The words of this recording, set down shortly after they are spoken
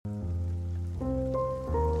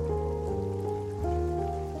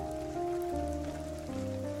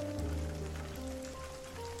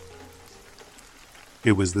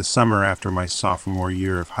It was the summer after my sophomore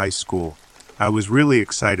year of high school. I was really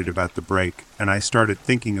excited about the break, and I started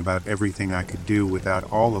thinking about everything I could do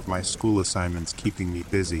without all of my school assignments keeping me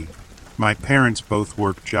busy. My parents both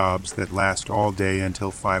worked jobs that last all day until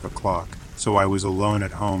 5 o'clock, so I was alone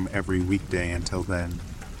at home every weekday until then.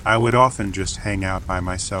 I would often just hang out by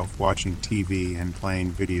myself watching TV and playing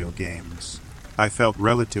video games. I felt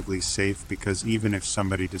relatively safe because even if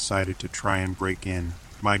somebody decided to try and break in,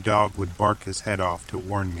 my dog would bark his head off to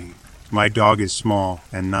warn me. My dog is small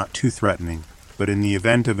and not too threatening, but in the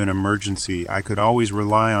event of an emergency, I could always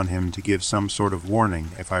rely on him to give some sort of warning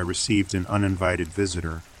if I received an uninvited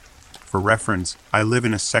visitor. For reference, I live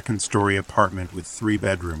in a second-story apartment with 3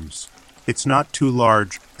 bedrooms. It's not too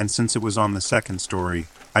large, and since it was on the second story,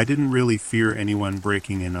 I didn't really fear anyone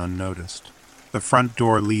breaking in unnoticed. The front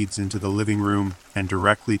door leads into the living room, and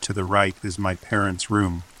directly to the right is my parents'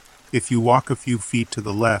 room. If you walk a few feet to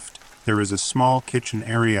the left, there is a small kitchen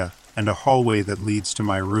area and a hallway that leads to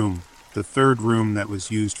my room, the third room that was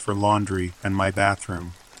used for laundry, and my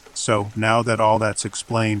bathroom. So, now that all that's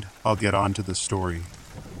explained, I'll get on to the story.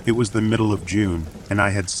 It was the middle of June, and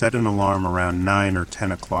I had set an alarm around 9 or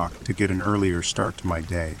 10 o'clock to get an earlier start to my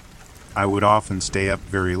day. I would often stay up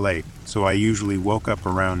very late, so I usually woke up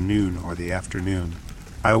around noon or the afternoon.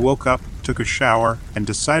 I woke up, took a shower, and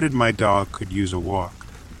decided my dog could use a walk.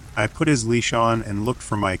 I put his leash on and looked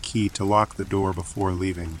for my key to lock the door before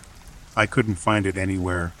leaving. I couldn't find it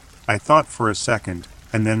anywhere. I thought for a second,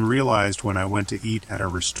 and then realized when I went to eat at a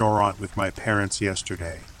restaurant with my parents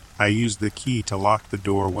yesterday. I used the key to lock the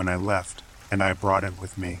door when I left, and I brought it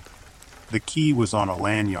with me. The key was on a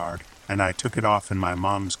lanyard, and I took it off in my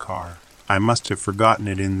mom's car. I must have forgotten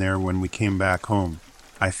it in there when we came back home.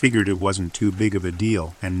 I figured it wasn't too big of a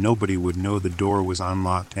deal, and nobody would know the door was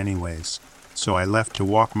unlocked anyways. So I left to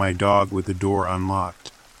walk my dog with the door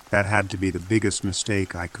unlocked. That had to be the biggest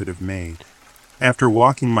mistake I could have made. After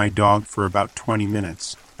walking my dog for about 20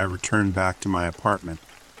 minutes, I returned back to my apartment.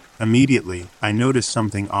 Immediately, I noticed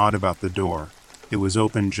something odd about the door. It was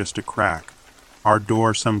open just a crack. Our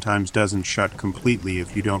door sometimes doesn't shut completely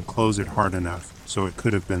if you don't close it hard enough, so it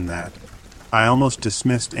could have been that. I almost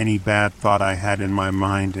dismissed any bad thought I had in my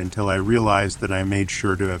mind until I realized that I made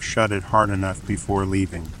sure to have shut it hard enough before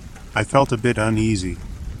leaving. I felt a bit uneasy,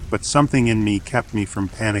 but something in me kept me from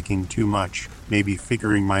panicking too much, maybe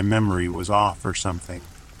figuring my memory was off or something.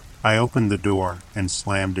 I opened the door and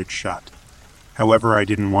slammed it shut. However, I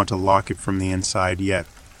didn't want to lock it from the inside yet,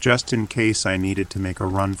 just in case I needed to make a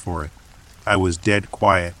run for it. I was dead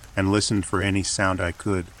quiet and listened for any sound I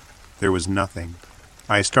could. There was nothing.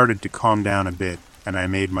 I started to calm down a bit, and I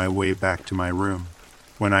made my way back to my room.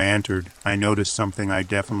 When I entered, I noticed something I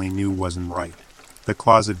definitely knew wasn't right. The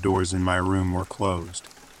closet doors in my room were closed.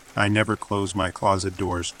 I never close my closet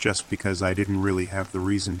doors just because I didn't really have the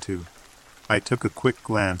reason to. I took a quick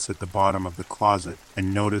glance at the bottom of the closet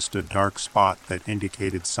and noticed a dark spot that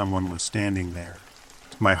indicated someone was standing there.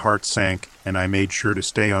 My heart sank, and I made sure to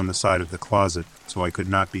stay on the side of the closet so I could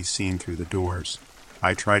not be seen through the doors.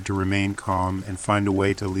 I tried to remain calm and find a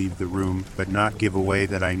way to leave the room, but not give away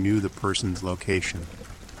that I knew the person's location.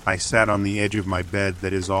 I sat on the edge of my bed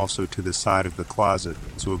that is also to the side of the closet,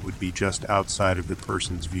 so it would be just outside of the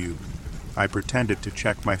person's view. I pretended to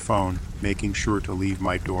check my phone, making sure to leave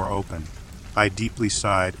my door open. I deeply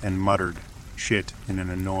sighed and muttered, "Shit," in an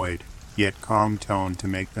annoyed, yet calm tone to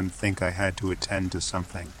make them think I had to attend to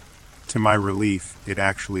something. To my relief, it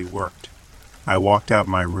actually worked. I walked out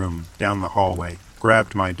my room, down the hallway,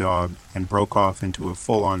 grabbed my dog, and broke off into a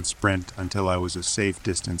full-on sprint until I was a safe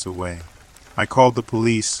distance away. I called the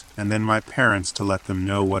police and then my parents to let them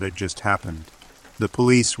know what had just happened. The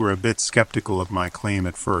police were a bit skeptical of my claim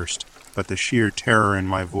at first, but the sheer terror in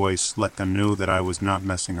my voice let them know that I was not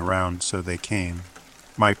messing around, so they came.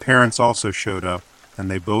 My parents also showed up,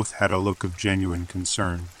 and they both had a look of genuine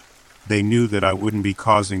concern. They knew that I wouldn't be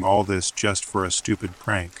causing all this just for a stupid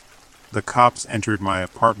prank. The cops entered my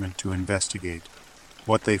apartment to investigate.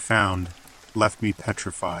 What they found left me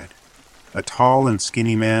petrified. A tall and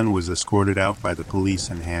skinny man was escorted out by the police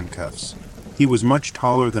in handcuffs. He was much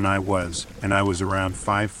taller than I was, and I was around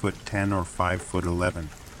 5'10" or 5'11".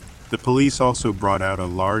 The police also brought out a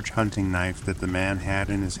large hunting knife that the man had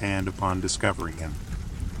in his hand upon discovering him.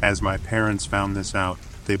 As my parents found this out,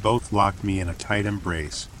 they both locked me in a tight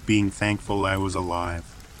embrace, being thankful I was alive.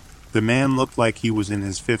 The man looked like he was in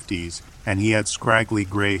his 50s, and he had scraggly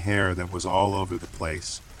gray hair that was all over the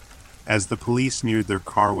place. As the police neared their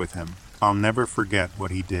car with him, I'll never forget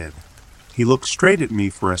what he did. He looked straight at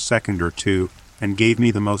me for a second or two and gave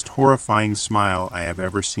me the most horrifying smile I have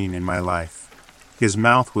ever seen in my life. His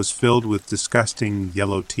mouth was filled with disgusting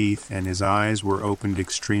yellow teeth, and his eyes were opened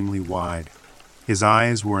extremely wide. His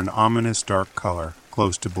eyes were an ominous dark color,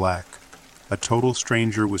 close to black. A total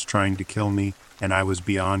stranger was trying to kill me, and I was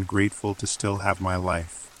beyond grateful to still have my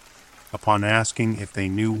life. Upon asking if they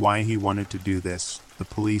knew why he wanted to do this, the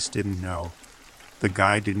police didn't know. The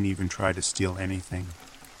guy didn't even try to steal anything.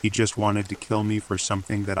 He just wanted to kill me for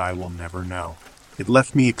something that I will never know. It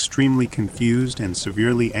left me extremely confused and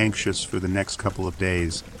severely anxious for the next couple of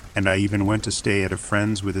days, and I even went to stay at a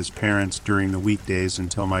friend's with his parents during the weekdays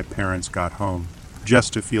until my parents got home,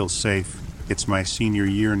 just to feel safe. It's my senior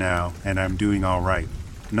year now, and I'm doing all right.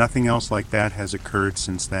 Nothing else like that has occurred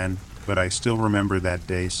since then, but I still remember that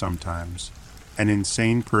day sometimes. An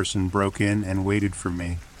insane person broke in and waited for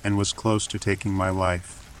me, and was close to taking my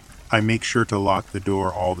life. I make sure to lock the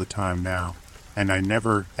door all the time now, and I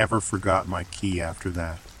never ever forgot my key after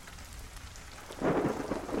that.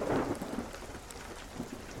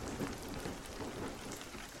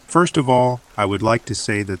 First of all, I would like to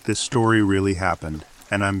say that this story really happened,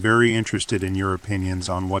 and I'm very interested in your opinions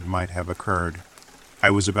on what might have occurred.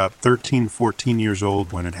 I was about 13-14 years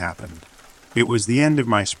old when it happened. It was the end of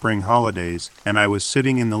my spring holidays, and I was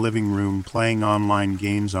sitting in the living room playing online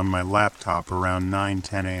games on my laptop around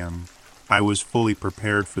 9-10 a.m. I was fully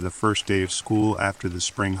prepared for the first day of school after the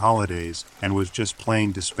spring holidays, and was just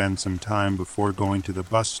playing to spend some time before going to the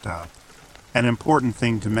bus stop. An important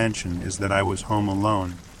thing to mention is that I was home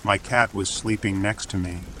alone. My cat was sleeping next to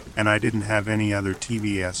me, and I didn't have any other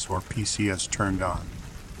TVS or PCS turned on.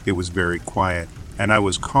 It was very quiet, and I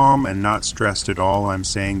was calm and not stressed at all. I'm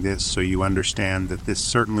saying this so you understand that this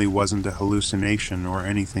certainly wasn't a hallucination or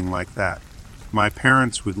anything like that. My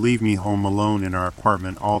parents would leave me home alone in our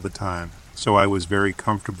apartment all the time, so I was very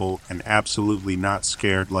comfortable and absolutely not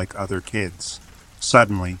scared like other kids.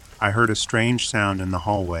 Suddenly, I heard a strange sound in the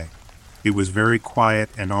hallway. It was very quiet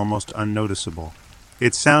and almost unnoticeable.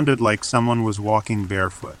 It sounded like someone was walking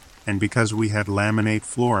barefoot, and because we had laminate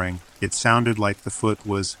flooring, it sounded like the foot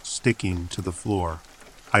was sticking to the floor.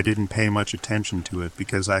 I didn't pay much attention to it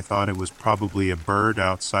because I thought it was probably a bird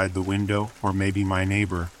outside the window or maybe my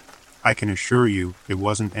neighbor. I can assure you it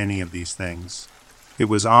wasn't any of these things. It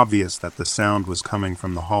was obvious that the sound was coming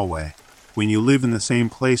from the hallway. When you live in the same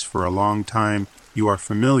place for a long time, you are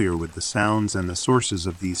familiar with the sounds and the sources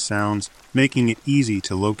of these sounds, making it easy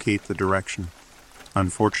to locate the direction.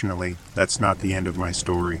 Unfortunately, that's not the end of my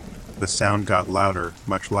story. The sound got louder,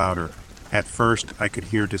 much louder. At first, I could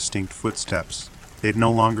hear distinct footsteps. It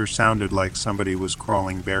no longer sounded like somebody was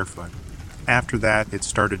crawling barefoot. After that, it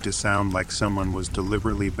started to sound like someone was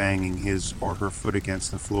deliberately banging his or her foot against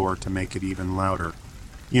the floor to make it even louder.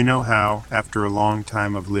 You know how, after a long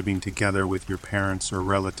time of living together with your parents or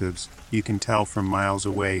relatives, you can tell from miles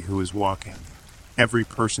away who is walking. Every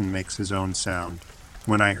person makes his own sound.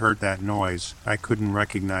 When I heard that noise, I couldn't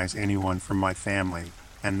recognize anyone from my family,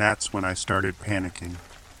 and that's when I started panicking.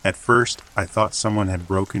 At first, I thought someone had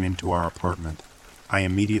broken into our apartment. I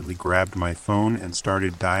immediately grabbed my phone and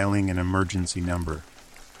started dialing an emergency number.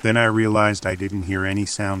 Then I realized I didn't hear any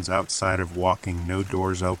sounds outside of walking, no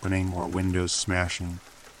doors opening or windows smashing.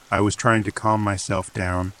 I was trying to calm myself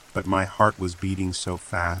down, but my heart was beating so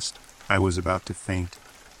fast, I was about to faint.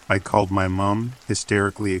 I called my mom,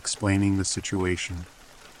 hysterically explaining the situation.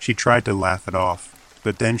 She tried to laugh it off,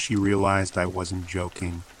 but then she realized I wasn't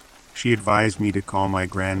joking. She advised me to call my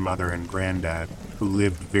grandmother and granddad, who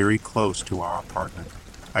lived very close to our apartment.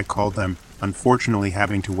 I called them, unfortunately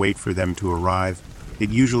having to wait for them to arrive. It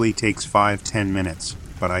usually takes 5-10 minutes,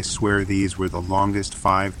 but I swear these were the longest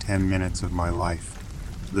 5-10 minutes of my life.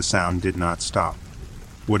 The sound did not stop.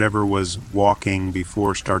 Whatever was walking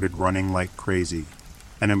before started running like crazy.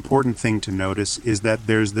 An important thing to notice is that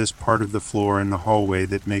there's this part of the floor in the hallway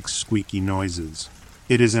that makes squeaky noises.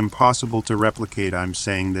 It is impossible to replicate. I'm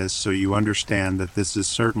saying this so you understand that this is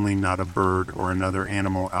certainly not a bird or another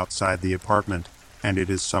animal outside the apartment, and it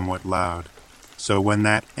is somewhat loud. So when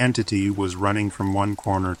that entity was running from one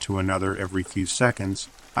corner to another every few seconds,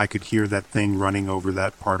 I could hear that thing running over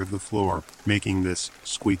that part of the floor, making this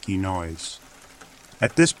squeaky noise.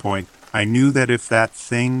 At this point, I knew that if that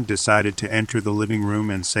thing decided to enter the living room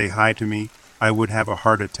and say hi to me, I would have a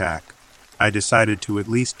heart attack. I decided to at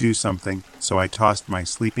least do something, so I tossed my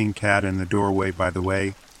sleeping cat in the doorway. By the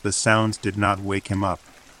way, the sounds did not wake him up.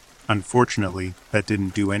 Unfortunately, that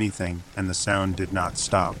didn't do anything, and the sound did not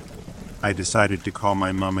stop. I decided to call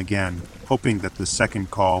my mom again, hoping that the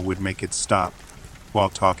second call would make it stop. While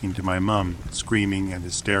talking to my mom, screaming and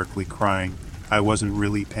hysterically crying, I wasn't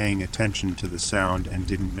really paying attention to the sound and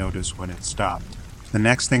didn't notice when it stopped. The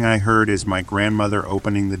next thing I heard is my grandmother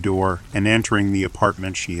opening the door and entering the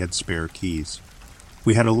apartment. She had spare keys.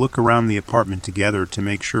 We had a look around the apartment together to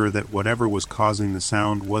make sure that whatever was causing the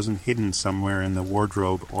sound wasn't hidden somewhere in the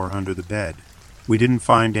wardrobe or under the bed. We didn't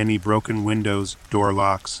find any broken windows, door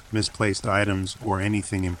locks, misplaced items, or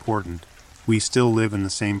anything important. We still live in the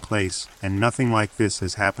same place, and nothing like this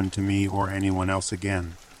has happened to me or anyone else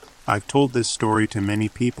again. I've told this story to many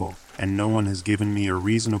people, and no one has given me a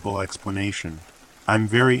reasonable explanation. I'm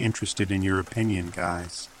very interested in your opinion,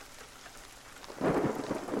 guys.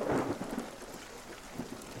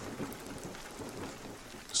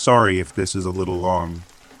 Sorry if this is a little long.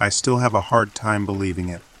 I still have a hard time believing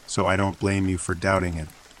it, so I don't blame you for doubting it.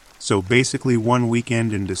 So basically one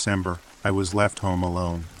weekend in December, I was left home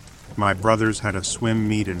alone. My brothers had a swim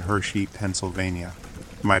meet in Hershey, Pennsylvania.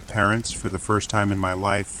 My parents, for the first time in my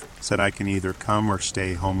life, said I can either come or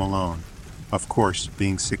stay home alone. Of course,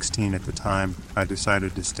 being 16 at the time, I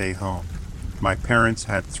decided to stay home. My parents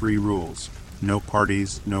had 3 rules: no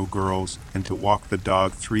parties, no girls, and to walk the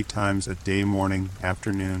dog 3 times a day, morning,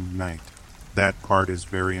 afternoon, night. That part is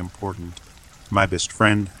very important. My best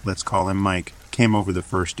friend, let's call him Mike, came over the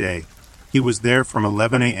first day. He was there from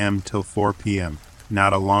 11 a.m. till 4 p.m.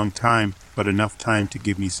 Not a long time, but enough time to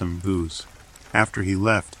give me some booze. After he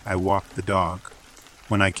left, I walked the dog.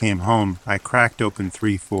 When I came home, I cracked open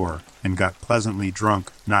 3-4 and got pleasantly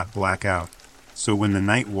drunk, not blackout. So when the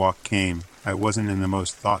night walk came, I wasn't in the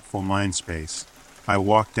most thoughtful mind space. I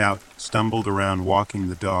walked out, stumbled around walking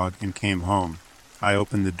the dog, and came home. I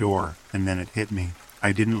opened the door, and then it hit me.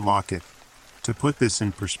 I didn't lock it. To put this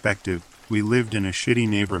in perspective, we lived in a shitty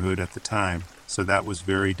neighborhood at the time, so that was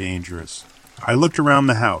very dangerous. I looked around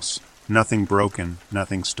the house. Nothing broken,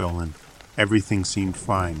 nothing stolen. Everything seemed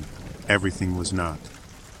fine. Everything was not.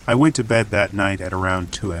 I went to bed that night at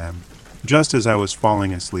around 2 a.m. Just as I was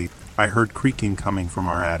falling asleep, I heard creaking coming from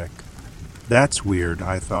our attic. That's weird,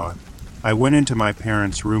 I thought. I went into my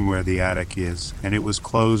parents' room where the attic is, and it was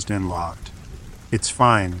closed and locked. It's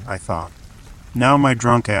fine, I thought. Now my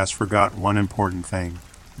drunk ass forgot one important thing.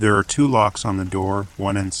 There are 2 locks on the door,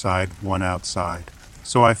 one inside, one outside.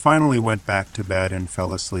 So I finally went back to bed and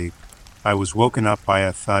fell asleep. I was woken up by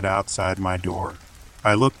a thud outside my door.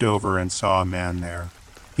 I looked over and saw a man there.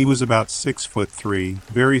 He was about 6'3",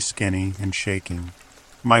 very skinny and shaking.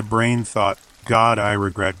 My brain thought, God, I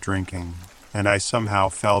regret drinking, and I somehow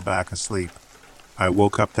fell back asleep. I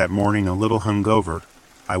woke up that morning a little hungover.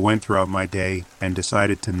 I went throughout my day and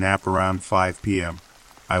decided to nap around 5 p.m.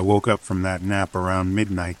 I woke up from that nap around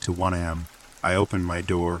midnight to 1 a.m. I opened my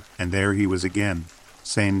door, and there he was again.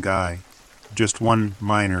 Same guy. Just one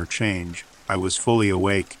minor change. I was fully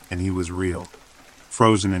awake, and he was real.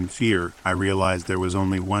 Frozen in fear, I realized there was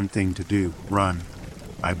only one thing to do: run.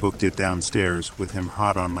 I booked it downstairs with him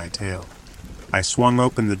hot on my tail. I swung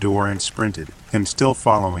open the door and sprinted, him still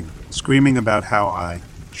following, screaming about how I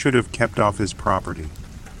should have kept off his property.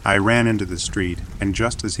 I ran into the street, and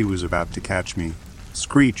just as he was about to catch me,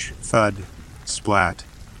 screech, thud, splat,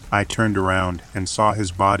 I turned around and saw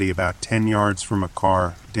his body about 10 yards from a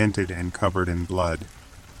car, dented and covered in blood.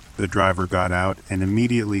 The driver got out and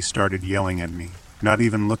immediately started yelling at me, not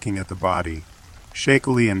even looking at the body.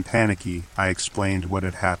 Shakily and panicky, I explained what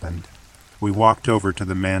had happened. We walked over to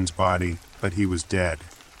the man's body, but he was dead.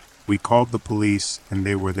 We called the police, and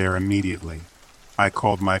they were there immediately. I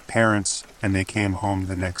called my parents, and they came home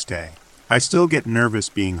the next day. I still get nervous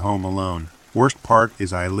being home alone. Worst part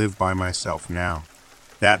is I live by myself now.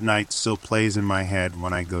 That night still plays in my head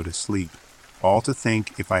when I go to sleep. All to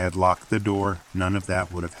think, if I had locked the door, none of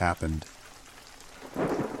that would have happened.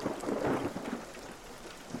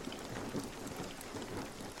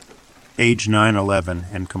 Age 9/11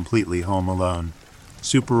 and completely home alone.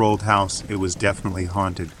 Super old house, it was definitely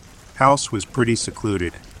haunted. House was pretty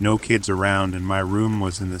secluded, no kids around, and my room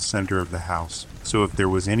was in the center of the house. So if there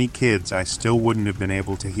was any kids, I still wouldn't have been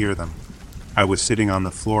able to hear them. I was sitting on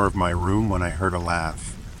the floor of my room when I heard a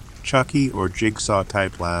laugh. Chucky or Jigsaw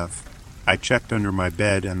type laugh. I checked under my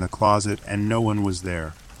bed and the closet, and no one was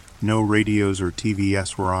there. No radios or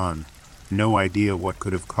TVS were on. No idea what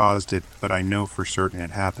could have caused it, but I know for certain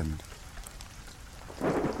it happened.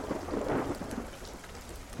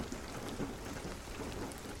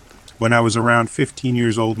 When I was around 15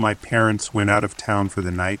 years old, my parents went out of town for the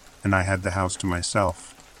night, and I had the house to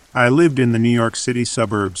myself. I lived in the New York City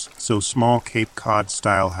suburbs, so small Cape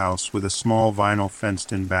Cod-style house with a small vinyl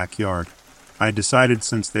fenced-in backyard. I decided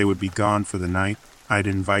since they would be gone for the night, I'd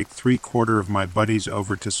invite 3/4 of my buddies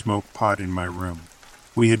over to smoke pot in my room.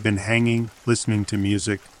 We had been hanging, listening to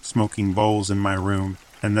music, smoking bowls in my room,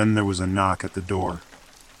 and then there was a knock at the door.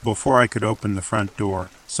 Before I could open the front door,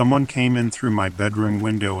 someone came in through my bedroom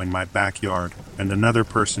window in my backyard, and another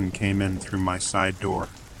person came in through my side door.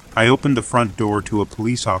 I opened the front door to a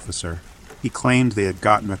police officer. He claimed they had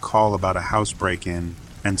gotten a call about a house break-in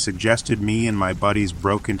and suggested me and my buddies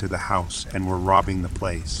broke into the house and were robbing the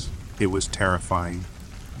place. It was terrifying.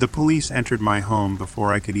 The police entered my home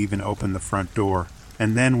before I could even open the front door,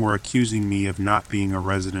 and then were accusing me of not being a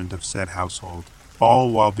resident of said household,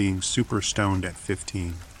 all while being super stoned at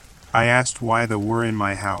 15. I asked why they were in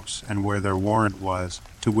my house and where their warrant was,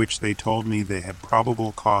 to which they told me they had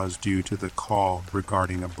probable cause due to the call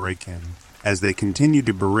regarding a break-in. As they continued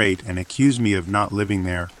to berate and accuse me of not living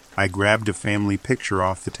there, I grabbed a family picture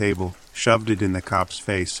off the table, shoved it in the cop's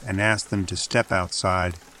face, and asked them to step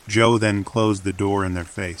outside. Joe then closed the door in their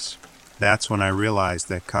face. That's when I realized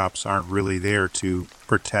that cops aren't really there to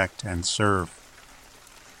protect and serve.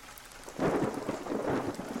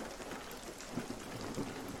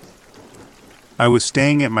 I was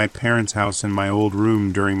staying at my parents' house in my old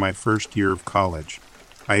room during my first year of college.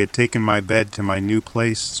 I had taken my bed to my new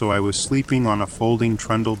place, so I was sleeping on a folding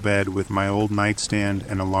trundle bed with my old nightstand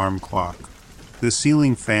and alarm clock. The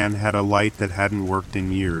ceiling fan had a light that hadn't worked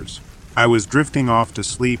in years. I was drifting off to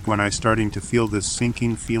sleep when I started to feel this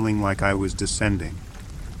sinking feeling like I was descending.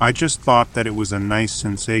 I just thought that it was a nice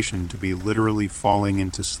sensation to be literally falling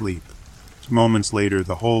into sleep. Moments later,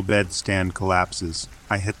 the whole bedstand collapses.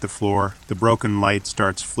 I hit the floor, the broken light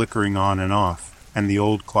starts flickering on and off, and the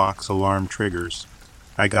old clock's alarm triggers.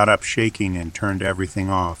 I got up shaking and turned everything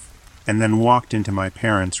off, and then walked into my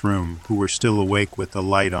parents' room, who were still awake with the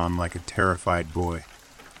light on like a terrified boy.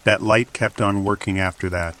 That light kept on working after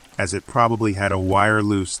that, as it probably had a wire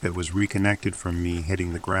loose that was reconnected from me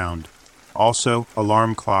hitting the ground. Also,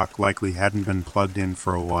 alarm clock likely hadn't been plugged in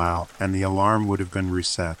for a while, and the alarm would have been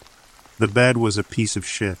reset. The bed was a piece of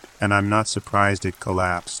shit, and I'm not surprised it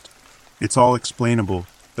collapsed. It's all explainable,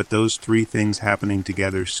 but those three things happening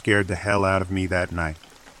together scared the hell out of me that night.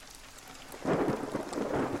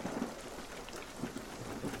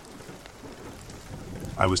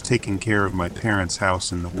 I was taking care of my parents'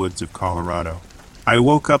 house in the woods of Colorado. I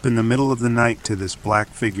woke up in the middle of the night to this black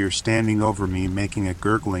figure standing over me making a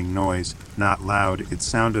gurgling noise, not loud, it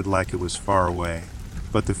sounded like it was far away.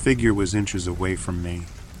 But the figure was inches away from me.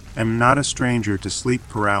 I'm not a stranger to sleep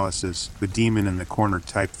paralysis, the demon in the corner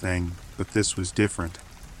type thing, but this was different.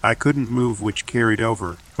 I couldn't move, which carried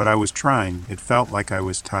over, but I was trying. It felt like I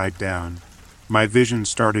was tied down. My vision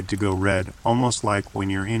started to go red, almost like when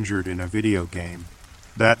you're injured in a video game.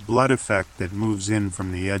 That blood effect that moves in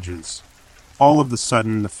from the edges. All of a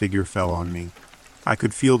sudden, the figure fell on me. I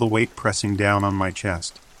could feel the weight pressing down on my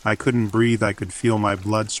chest. I couldn't breathe. I could feel my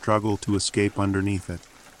blood struggle to escape underneath it.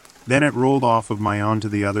 Then it rolled off of my onto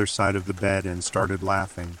the other side of the bed and started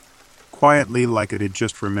laughing. Quietly, like it had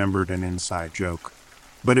just remembered an inside joke.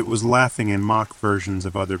 But it was laughing in mock versions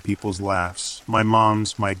of other people's laughs. My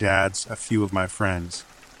mom's, my dad's, a few of my friends.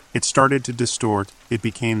 It started to distort. It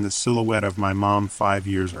became the silhouette of my mom 5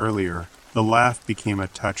 years earlier. The laugh became a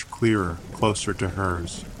touch clearer, closer to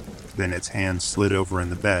hers. Then its hand slid over in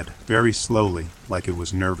the bed, very slowly, like it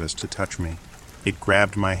was nervous to touch me. It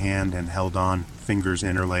grabbed my hand and held on, fingers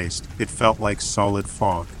interlaced. It felt like solid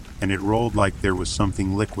fog, and it rolled like there was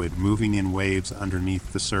something liquid moving in waves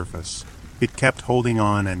underneath the surface. It kept holding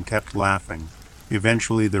on and kept laughing.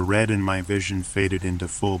 Eventually the red in my vision faded into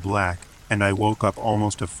full black, and I woke up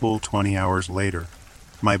almost a full 20 hours later.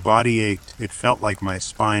 My body ached. It felt like my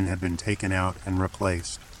spine had been taken out and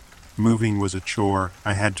replaced. Moving was a chore.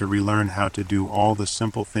 I had to relearn how to do all the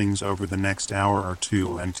simple things over the next hour or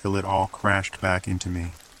two until it all crashed back into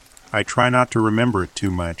me. I try not to remember it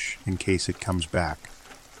too much in case it comes back.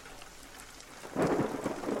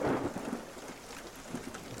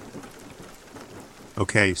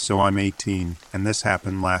 Okay, so I'm 18, and this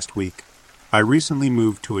happened last week. I recently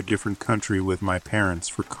moved to a different country with my parents.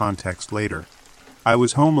 For context later. I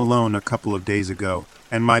was home alone a couple of days ago,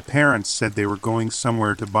 and my parents said they were going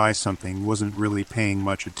somewhere to buy something, wasn't really paying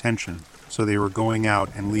much attention, so they were going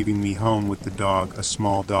out and leaving me home with the dog, a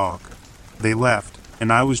small dog. They left,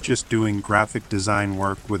 and I was just doing graphic design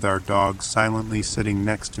work with our dog silently sitting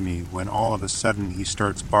next to me when all of a sudden he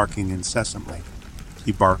starts barking incessantly.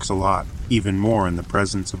 He barks a lot, even more in the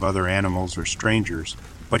presence of other animals or strangers,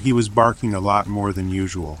 but he was barking a lot more than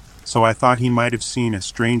usual. So I thought he might have seen a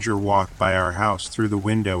stranger walk by our house through the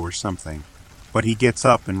window or something. But he gets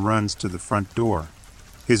up and runs to the front door.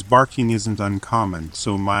 His barking isn't uncommon,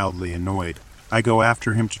 so mildly annoyed. I go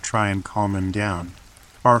after him to try and calm him down.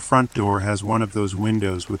 Our front door has one of those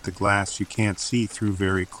windows with the glass you can't see through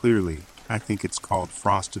very clearly. I think it's called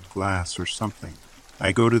frosted glass or something.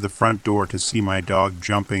 I go to the front door to see my dog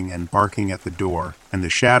jumping and barking at the door, and the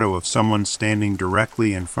shadow of someone standing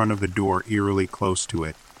directly in front of the door eerily close to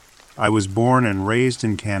it. I was born and raised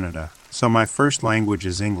in Canada, so my first language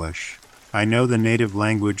is English. I know the native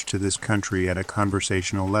language to this country at a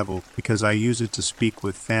conversational level because I use it to speak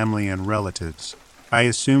with family and relatives. I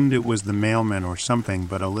assumed it was the mailman or something,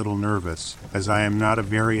 but a little nervous, as I am not a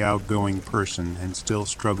very outgoing person and still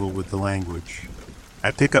struggle with the language.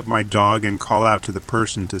 I pick up my dog and call out to the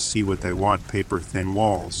person to see what they want, paper-thin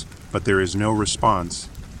walls, but there is no response.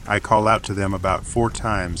 I call out to them about 4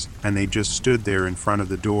 times, and they just stood there in front of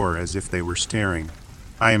the door as if they were staring.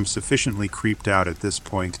 I am sufficiently creeped out at this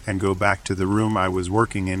point and go back to the room I was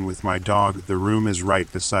working in with my dog. The room is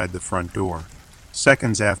right beside the front door.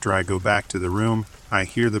 Seconds after I go back to the room, I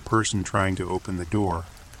hear the person trying to open the door.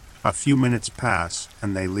 A few minutes pass,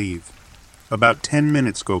 and they leave. About 10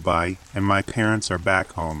 minutes go by, and my parents are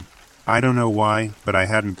back home. I don't know why, but I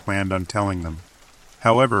hadn't planned on telling them.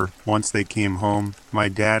 However, once they came home, my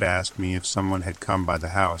dad asked me if someone had come by the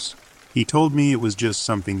house. He told me it was just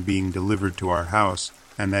something being delivered to our house,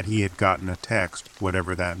 and that he had gotten a text,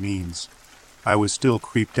 whatever that means. I was still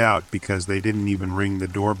creeped out because they didn't even ring the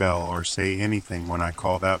doorbell or say anything when I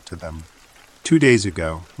called out to them. 2 days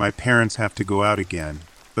ago, my parents have to go out again,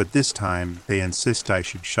 but this time they insist I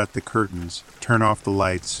should shut the curtains, turn off the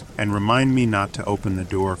lights, and remind me not to open the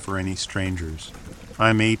door for any strangers.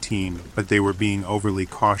 I'm 18, but they were being overly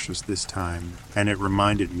cautious this time, and it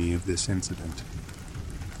reminded me of this incident.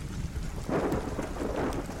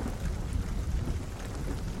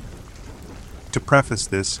 To preface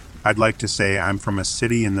this, I'd like to say I'm from a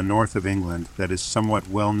city in the north of England that is somewhat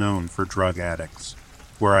well known for drug addicts.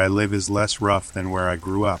 Where I live is less rough than where I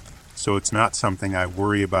grew up, so it's not something I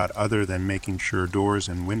worry about other than making sure doors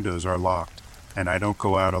and windows are locked, and I don't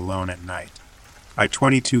go out alone at night. I,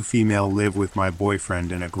 22 female, live with my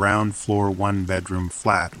boyfriend in a ground floor 1-bedroom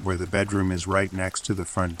flat where the bedroom is right next to the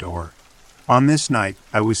front door. On this night,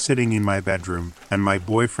 I was sitting in my bedroom, and my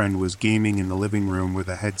boyfriend was gaming in the living room with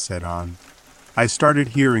a headset on. I started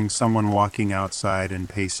hearing someone walking outside and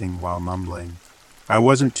pacing while mumbling. I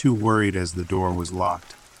wasn't too worried as the door was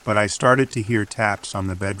locked, but I started to hear taps on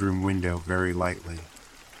the bedroom window very lightly.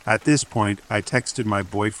 At this point, I texted my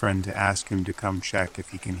boyfriend to ask him to come check if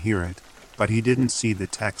he can hear it, but he didn't see the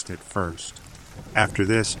text at first. After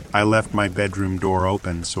this, I left my bedroom door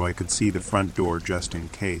open so I could see the front door just in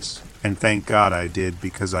case. And thank God I did,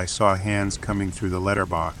 because I saw hands coming through the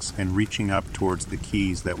letterbox and reaching up towards the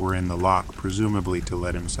keys that were in the lock, presumably to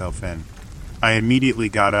let himself in. I immediately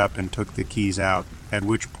got up and took the keys out, at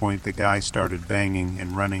which point the guy started banging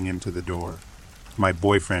and running into the door. My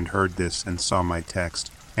boyfriend heard this and saw my text,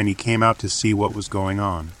 and he came out to see what was going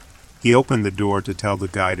on. He opened the door to tell the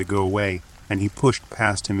guy to go away, and he pushed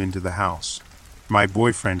past him into the house. My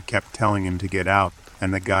boyfriend kept telling him to get out,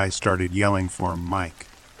 and the guy started yelling for him, Mike.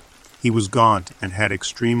 He was gaunt and had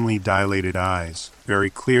extremely dilated eyes, very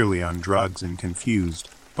clearly on drugs and confused,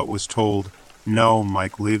 but was told, "No,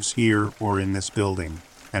 Mike lives here or in this building,"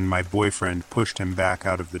 and my boyfriend pushed him back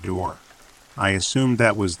out of the door. I assumed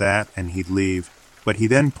that was that and he'd leave, but he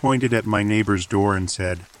then pointed at my neighbor's door and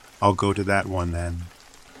said, "I'll go to that one then."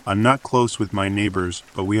 I'm not close with my neighbors,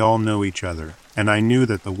 but we all know each other, and I knew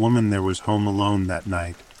that the woman there was home alone that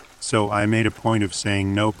night, so I made a point of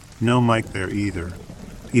saying, "Nope, no Mike there either."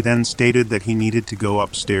 He then stated that he needed to go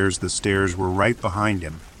upstairs. The stairs were right behind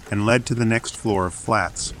him and led to the next floor of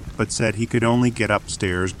flats, but said he could only get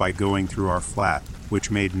upstairs by going through our flat, which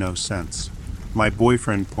made no sense. My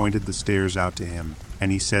boyfriend pointed the stairs out to him, and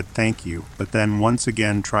he said thank you, but then once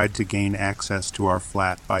again tried to gain access to our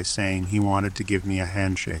flat by saying he wanted to give me a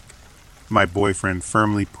handshake. My boyfriend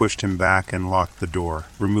firmly pushed him back and locked the door,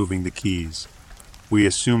 removing the keys. We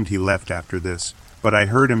assumed he left after this, but I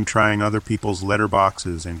heard him trying other people's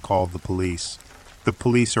letterboxes and called the police. The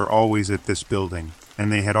police are always at this building,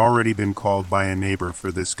 and they had already been called by a neighbor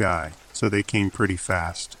for this guy, so they came pretty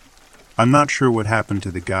fast. I'm not sure what happened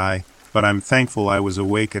to the guy, but I'm thankful I was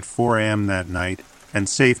awake at 4 a.m. that night, and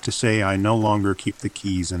safe to say I no longer keep the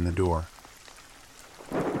keys in the door.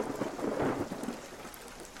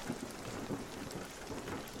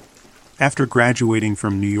 After graduating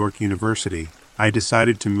from New York University, I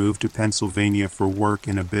decided to move to Pennsylvania for work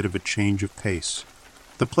in a bit of a change of pace.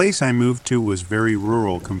 The place I moved to was very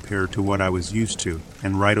rural compared to what I was used to,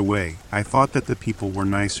 and right away, I thought that the people were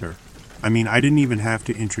nicer. I mean, I didn't even have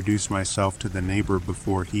to introduce myself to the neighbor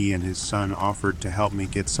before he and his son offered to help me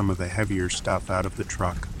get some of the heavier stuff out of the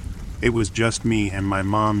truck. It was just me and my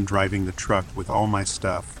mom driving the truck with all my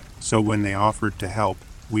stuff, so when they offered to help,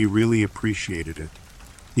 we really appreciated it.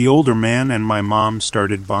 The older man and my mom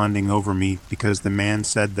started bonding over me because the man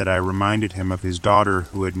said that I reminded him of his daughter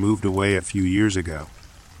who had moved away a few years ago.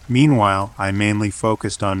 Meanwhile, I mainly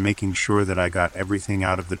focused on making sure that I got everything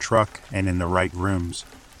out of the truck and in the right rooms.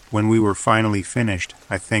 When we were finally finished,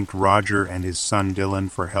 I thanked Roger and his son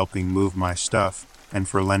Dylan for helping move my stuff and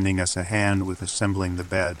for lending us a hand with assembling the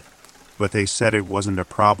bed. But they said it wasn't a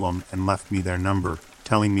problem and left me their number,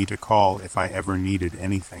 telling me to call if I ever needed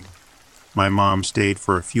anything. My mom stayed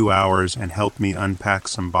for a few hours and helped me unpack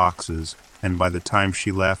some boxes, and by the time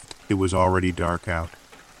she left, it was already dark out.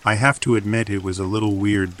 I have to admit it was a little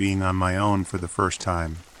weird being on my own for the first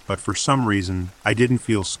time, but for some reason, I didn't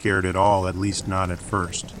feel scared at all, at least not at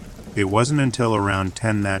first. It wasn't until around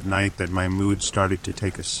 10 that night that my mood started to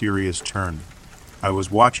take a serious turn. I was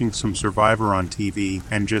watching some Survivor on TV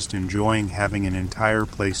and just enjoying having an entire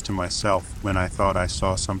place to myself when I thought I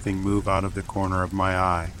saw something move out of the corner of my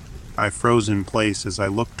eye. I froze in place as I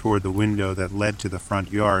looked toward the window that led to the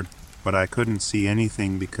front yard, but I couldn't see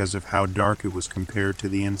anything because of how dark it was compared to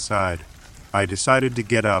the inside. I decided to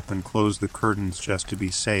get up and close the curtains just to be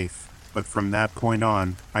safe, but from that point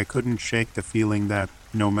on, I couldn't shake the feeling that,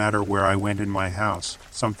 no matter where I went in my house,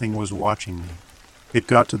 something was watching me. It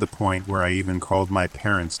got to the point where I even called my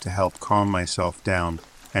parents to help calm myself down,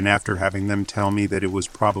 and after having them tell me that it was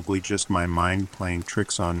probably just my mind playing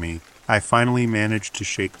tricks on me, I finally managed to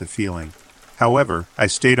shake the feeling. However, I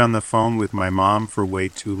stayed on the phone with my mom for way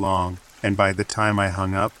too long, and by the time I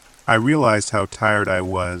hung up, I realized how tired I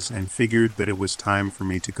was and figured that it was time for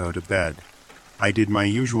me to go to bed. I did my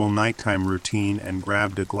usual nighttime routine and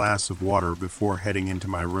grabbed a glass of water before heading into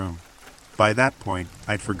my room. By that point,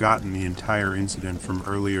 I'd forgotten the entire incident from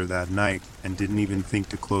earlier that night and didn't even think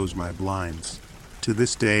to close my blinds. To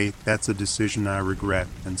this day, that's a decision I regret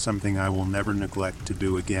and something I will never neglect to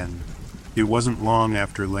do again. It wasn't long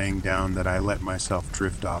after laying down that I let myself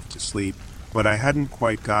drift off to sleep, but I hadn't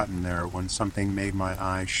quite gotten there when something made my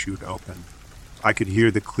eyes shoot open. I could hear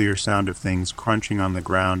the clear sound of things crunching on the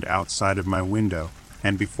ground outside of my window,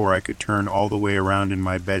 and before I could turn all the way around in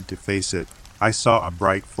my bed to face it, I saw a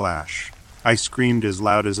bright flash. I screamed as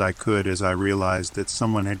loud as I could as I realized that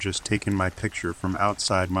someone had just taken my picture from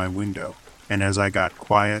outside my window, and as I got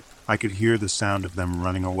quiet, I could hear the sound of them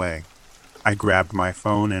running away. I grabbed my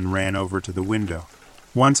phone and ran over to the window.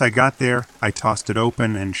 Once I got there, I tossed it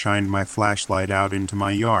open and shined my flashlight out into my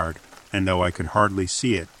yard, and though I could hardly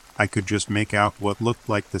see it, I could just make out what looked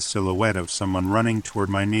like the silhouette of someone running toward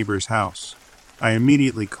my neighbor's house. I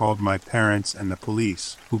immediately called my parents and the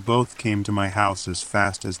police, who both came to my house as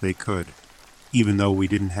fast as they could. Even though we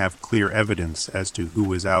didn't have clear evidence as to who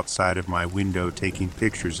was outside of my window taking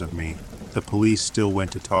pictures of me, the police still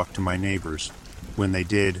went to talk to my neighbors. When they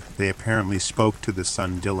did, they apparently spoke to the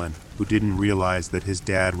son Dylan, who didn't realize that his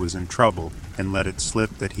dad was in trouble and let it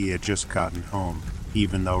slip that he had just gotten home,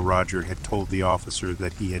 even though Roger had told the officer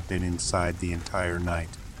that he had been inside the entire night.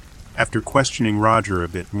 After questioning Roger a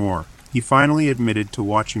bit more, he finally admitted to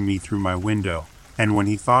watching me through my window, and when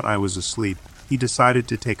he thought I was asleep, he decided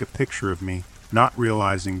to take a picture of me, not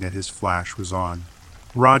realizing that his flash was on.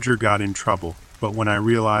 Roger got in trouble, but when I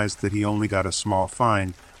realized that he only got a small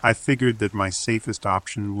fine, I figured that my safest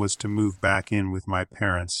option was to move back in with my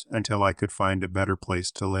parents until I could find a better place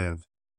to live.